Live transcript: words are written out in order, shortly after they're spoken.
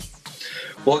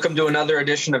Welcome to another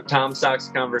edition of Tom Sox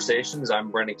Conversations. I'm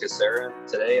Brendan Casera.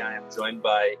 Today I am joined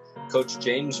by Coach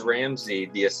James Ramsey,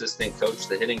 the assistant coach,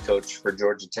 the hitting coach for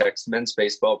Georgia Tech's men's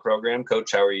baseball program.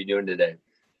 Coach, how are you doing today?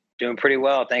 Doing pretty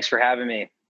well. Thanks for having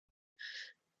me.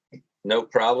 No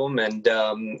problem. And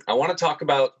I want to talk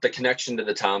about the connection to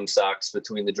the Tom Sox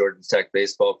between the Georgia Tech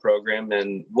baseball program,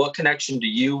 and what connection do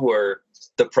you or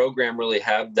the program really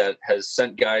have that has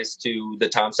sent guys to the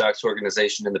Tom Sox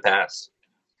organization in the past?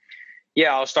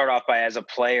 Yeah, I'll start off by, as a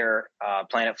player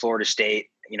playing at Florida State,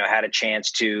 had a chance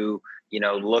to,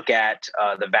 look at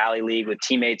the Valley League with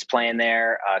teammates playing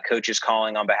there, coaches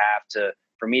calling on behalf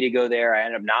for me to go there. I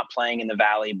ended up not playing in the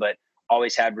Valley, but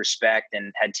always had respect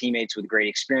and had teammates with great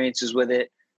experiences with it.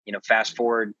 Fast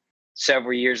forward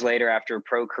several years later after a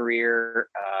pro career,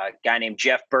 a guy named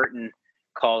Jeff Burton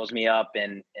calls me up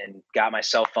and got my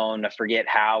cell phone. I forget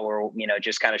how, or,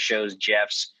 just kind of shows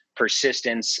Jeff's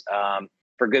persistence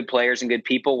for good players and good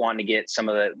people, wanting to get some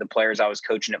of the players I was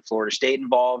coaching at Florida State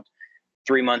involved.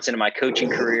 3 months into my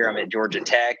coaching career, I'm at Georgia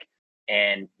Tech.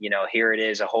 And, here it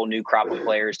is, a whole new crop of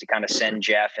players to kind of send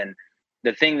Jeff. And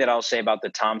the thing that I'll say about the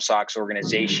Tom Sox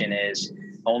organization is,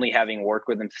 only having worked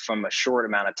with them from a short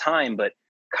amount of time, but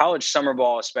college summer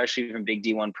ball, especially even big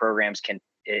D1 programs,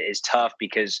 is tough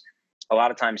because a lot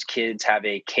of times kids have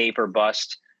a cape or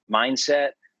bust mindset.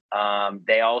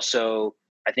 They also,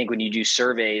 I think when you do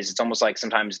surveys, it's almost like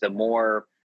sometimes the more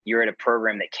you're at a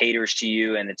program that caters to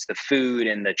you, and it's the food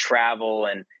and the travel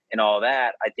and all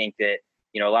that, I think that,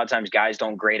 a lot of times guys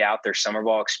don't grade out their summer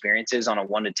ball experiences on a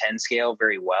 1 to 10 scale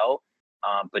very well.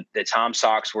 But the Tom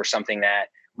Sox were something that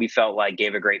we felt like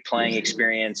gave a great playing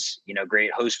experience,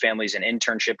 great host families and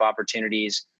internship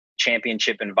opportunities,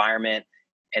 championship environment.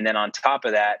 And then on top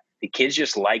of that, the kids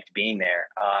just liked being there.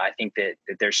 I think that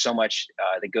there's so much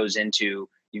that goes into,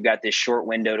 you've got this short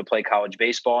window to play college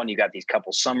baseball, and you've got these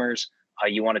couple summers.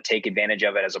 You want to take advantage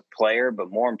of it as a player,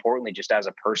 but more importantly, just as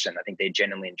a person. I think they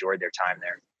genuinely enjoyed their time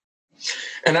there.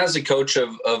 And as a coach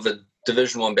of a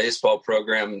Division I baseball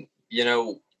program,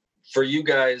 for you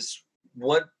guys,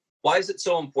 why is it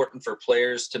so important for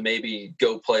players to maybe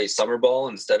go play summer ball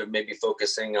instead of maybe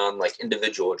focusing on like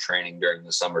individual training during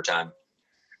the summertime?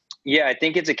 Yeah, I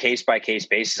think it's a case-by-case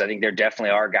basis. I think there definitely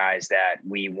are guys that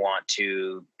we want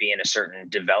to be in a certain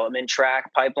development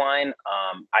track pipeline.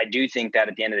 I do think that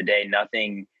at the end of the day,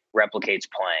 nothing replicates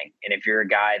playing. And if you're a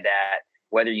guy that,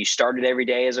 whether you started every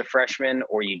day as a freshman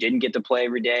or you didn't get to play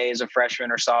every day as a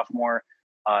freshman or sophomore,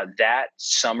 that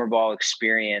summer ball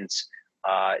experience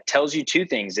tells you two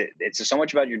things. It's so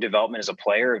much about your development as a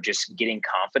player, of just getting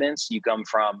confidence. You come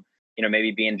from,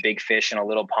 maybe being big fish in a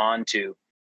little pond to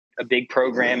a big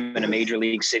program in a major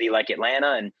league city like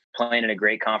Atlanta and playing in a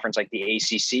great conference like the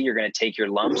ACC. You're going to take your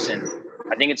lumps. And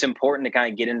I think it's important to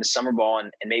kind of get into summer ball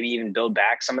and maybe even build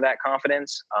back some of that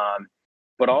confidence.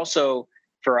 But also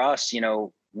for us,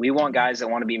 we want guys that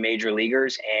want to be major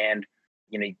leaguers, and,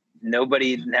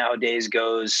 nobody nowadays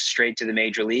goes straight to the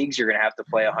major leagues. You're going to have to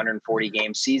play 140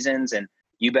 game seasons, and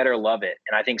you better love it.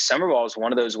 And I think summer ball is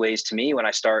one of those ways, to me, when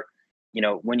I start,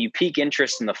 when you peak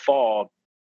interest in the fall,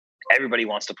 everybody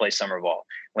wants to play summer ball.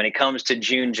 When it comes to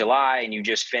June, July, and you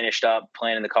just finished up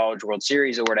playing in the College World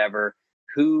Series or whatever,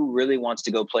 who really wants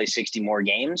to go play 60 more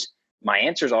games? My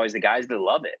answer is always the guys that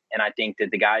love it. And I think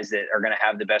that the guys that are going to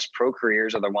have the best pro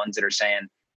careers are the ones that are saying,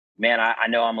 man, I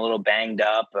know I'm a little banged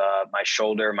up, my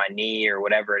shoulder, my knee, or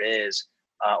whatever it is,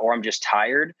 or I'm just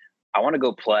tired. I want to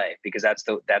go play, because that's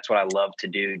what I love to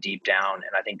do deep down.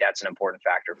 And I think that's an important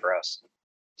factor for us.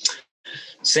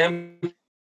 Sam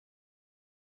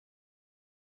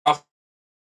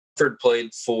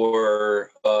played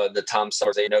for the Tom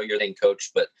Sox. I know you're the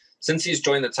coach, but since he's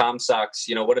joined the Tom Sox,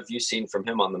 what have you seen from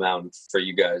him on the mound for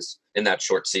you guys in that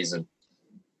short season?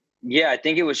 Yeah, I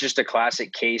think it was just a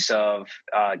classic case of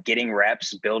getting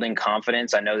reps, building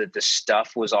confidence. I know that the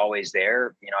stuff was always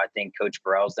there. I think Coach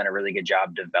Burrell's done a really good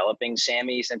job developing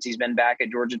Sammy since he's been back at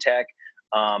Georgia Tech.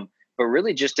 But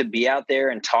really just to be out there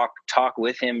and talk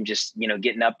with him, just,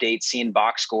 getting updates, seeing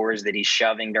box scores that he's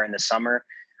shoving during the summer.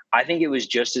 I think it was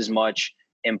just as much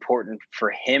important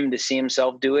for him to see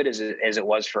himself do it as it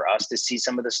was for us to see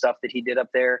some of the stuff that he did up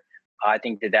there. I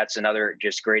think that that's another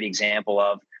just great example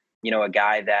of, a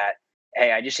guy that,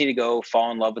 hey, I just need to go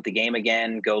fall in love with the game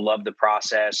again, go love the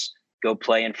process, go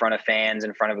play in front of fans,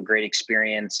 in front of a great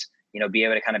experience, be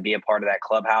able to kind of be a part of that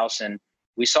clubhouse. And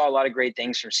we saw a lot of great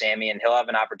things from Sammy, and he'll have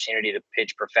an opportunity to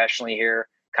pitch professionally here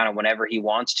kind of whenever he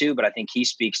wants to. But I think he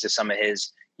speaks to some of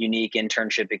his unique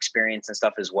internship experience and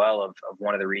stuff as well, of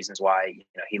one of the reasons why,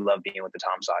 he loved being with the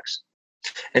Tom Sox.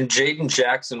 And Jaden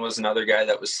Jackson was another guy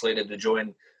that was slated to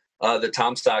join the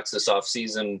Tom Sox this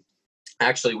offseason.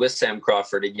 actually with Sam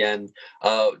Crawford again.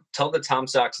 Tell the Tom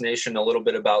Sox Nation a little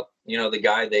bit about, the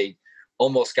guy they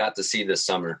almost got to see this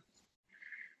summer.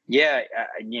 Yeah,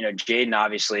 Jaden,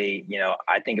 obviously,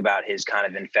 I think about his kind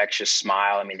of infectious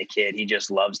smile. I mean, the kid, he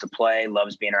just loves to play,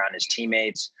 loves being around his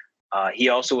teammates. He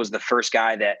also was the first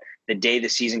guy that the day the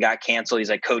season got canceled, he's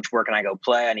like, Coach, where can I go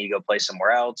play? I need to go play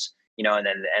somewhere else. And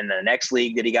then the next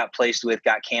league that he got placed with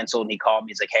got canceled, and he called me.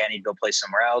 He's like, hey, I need to go play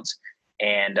somewhere else.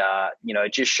 And,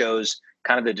 it just shows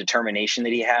kind of the determination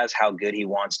that he has, how good he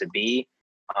wants to be.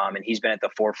 And he's been at the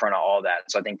forefront of all that.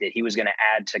 So I think that he was going to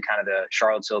add to kind of the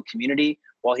Charlottesville community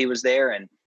while he was there. And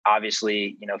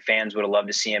obviously, fans would have loved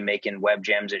to see him making web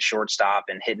gems at shortstop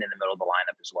and hitting in the middle of the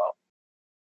lineup as well.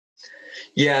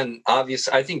 Yeah, and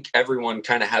obviously, I think everyone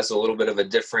kind of has a little bit of a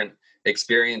different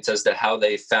experience as to how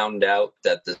they found out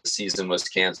that the season was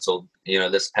canceled,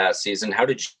 this past season. How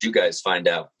did you guys find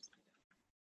out?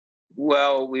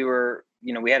 Well, we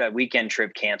had a weekend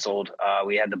trip canceled.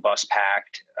 We had the bus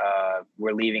packed.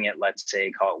 We're leaving at, let's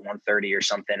say, call it 1:30 or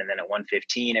something. And then at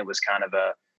 1:15, it was kind of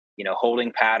a,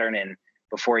 holding pattern. And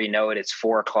before you know it, it's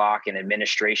 4:00 and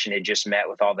administration had just met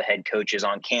with all the head coaches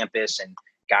on campus, and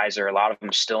guys a lot of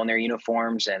them still in their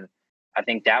uniforms. And I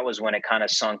think that was when it kind of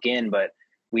sunk in, but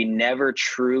we never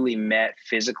truly met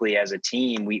physically as a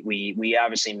team. We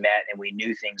obviously met and we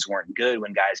knew things weren't good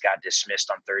when guys got dismissed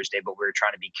on Thursday, but we were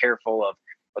trying to be careful of,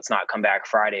 let's not come back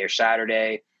Friday or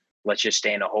Saturday. Let's just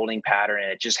stay in a holding pattern.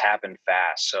 And it just happened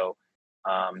fast. So,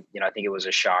 I think it was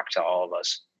a shock to all of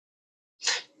us.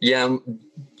 Yeah,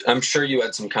 I'm sure you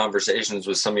had some conversations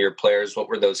with some of your players. What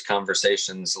were those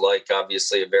conversations like?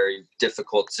 Obviously, a very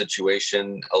difficult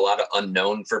situation, a lot of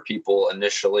unknown for people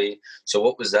initially. So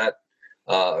what was that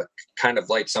kind of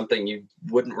like, something you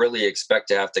wouldn't really expect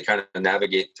to have to kind of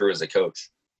navigate through as a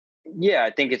coach? Yeah, I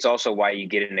think it's also why you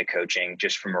get into coaching,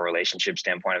 just from a relationship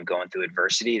standpoint of going through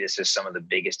adversity. This is some of the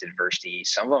biggest adversity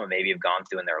some of them maybe have gone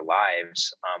through in their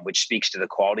lives, which speaks to the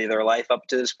quality of their life up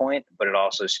to this point, but it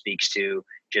also speaks to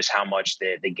just how much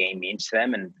the game means to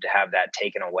them. And to have that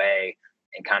taken away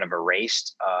and kind of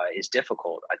erased is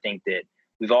difficult. I think that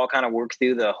we've all kind of worked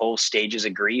through the whole stages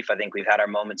of grief. I think we've had our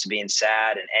moments of being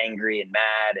sad and angry and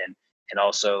mad, and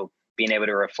also being able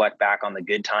to reflect back on the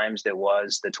good times that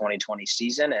was the 2020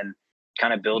 season and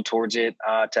kind of build towards it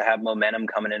to have momentum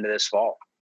coming into this fall.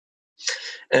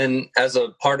 And as a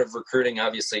part of recruiting,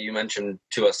 obviously you mentioned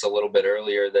to us a little bit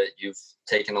earlier that you've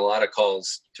taken a lot of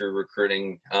calls through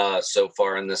recruiting so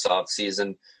far in this off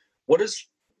season. What is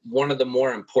one of the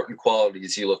more important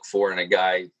qualities you look for in a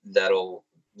guy that'll,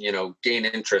 gain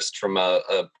interest from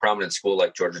a prominent school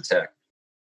like Georgia Tech?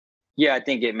 Yeah, I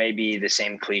think it may be the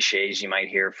same cliches you might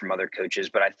hear from other coaches,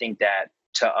 but I think that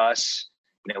to us,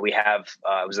 we have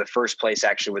it was the first place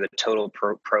actually where the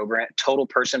total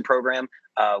person program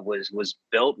was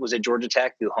built, was at Georgia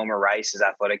Tech through Homer Rice as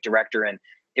athletic director, and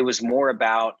it was more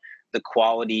about the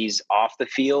qualities off the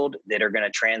field that are going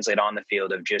to translate on the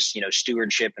field of just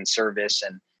stewardship and service,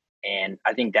 and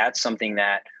I think that's something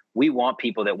that we want.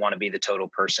 People that want to be the total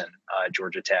person at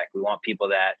Georgia Tech. We want people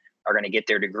that are going to get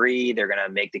their degree. They're going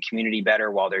to make the community better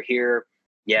while they're here.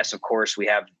 Yes, of course, we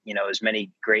have, as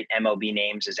many great MLB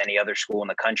names as any other school in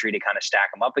the country to kind of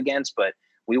stack them up against, but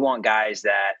we want guys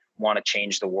that want to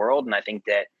change the world. And I think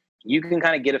that you can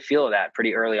kind of get a feel of that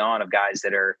pretty early on, of guys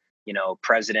that are,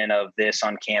 president of this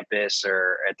on campus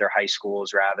or at their high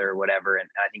schools rather, or whatever. And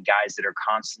I think guys that are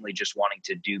constantly just wanting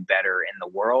to do better in the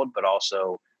world, but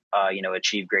also,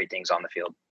 achieve great things on the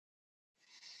field.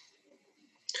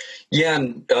 Yeah,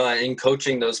 and in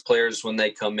coaching those players when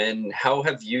they come in, how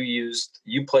have you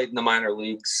played in the minor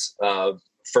leagues,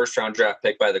 first round draft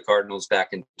pick by the Cardinals back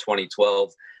in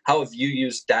 2012. How have you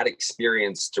used that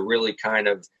experience to really kind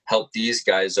of help these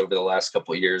guys over the last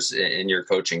couple of years in your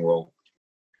coaching role?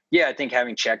 Yeah, I think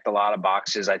having checked a lot of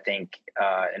boxes, I think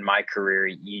in my career,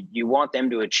 you want them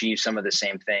to achieve some of the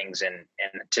same things, and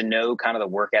to know kind of the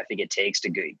work ethic it takes to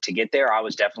get there. I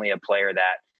was definitely a player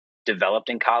that developed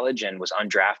in college and was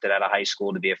undrafted out of high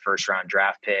school to be a first round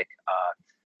draft pick.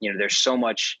 There's so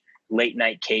much late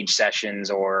night cage sessions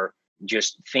or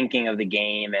just thinking of the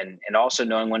game and also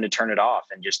knowing when to turn it off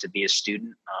and just to be a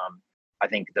student. I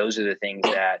think those are the things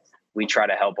that we try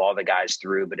to help all the guys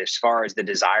through. But as far as the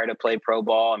desire to play pro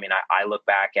ball, I mean, I look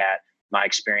back at my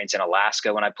experience in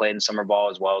Alaska when I played in summer ball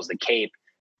as well as the Cape,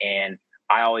 and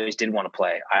I always did want to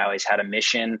play. I always had a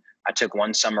mission. I took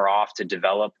one summer off to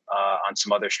develop on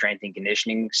some other strength and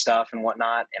conditioning stuff and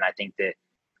whatnot. And I think that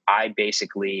I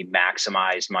basically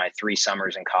maximized my 3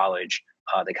 summers in college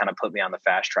that kind of put me on the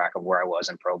fast track of where I was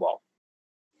in pro ball.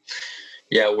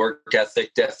 Yeah, work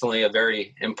ethic, definitely a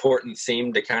very important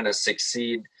theme to kind of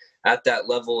succeed at that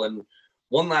level. And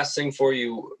one last thing for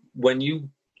you. When you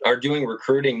are doing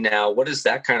recruiting now, what does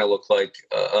that kind of look like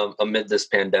amid this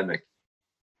pandemic?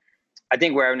 I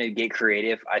think we're having to get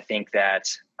creative. I think that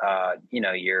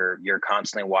you're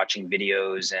constantly watching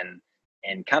videos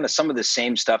and kind of some of the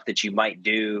same stuff that you might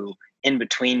do in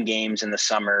between games in the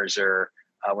summers, or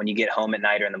when you get home at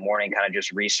night or in the morning, kind of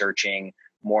just researching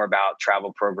more about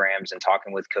travel programs and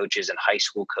talking with coaches and high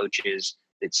school coaches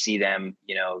that see them,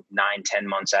 9-10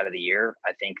 months out of the year.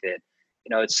 I think that,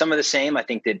 it's some of the same. I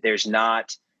think that there's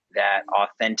not that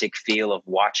authentic feel of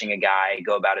watching a guy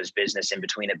go about his business in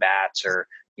between at bats, or,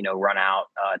 run out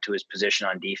to his position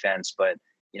on defense. But,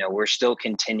 we're still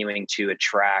continuing to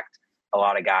attract a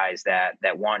lot of guys that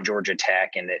want Georgia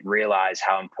Tech and that realize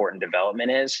how important development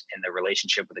is in the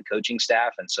relationship with the coaching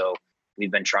staff. And so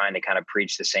we've been trying to kind of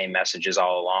preach the same messages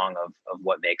all along of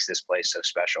what makes this place so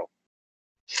special.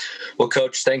 Well,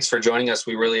 Coach, thanks for joining us.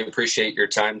 We really appreciate your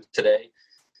time today.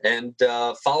 And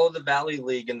follow the Valley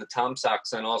League and the Tom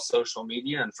Sox on all social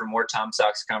media. And for more Tom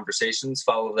Sox conversations,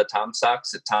 follow the Tom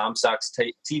Sox at Tom Sox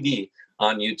TV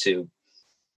on YouTube.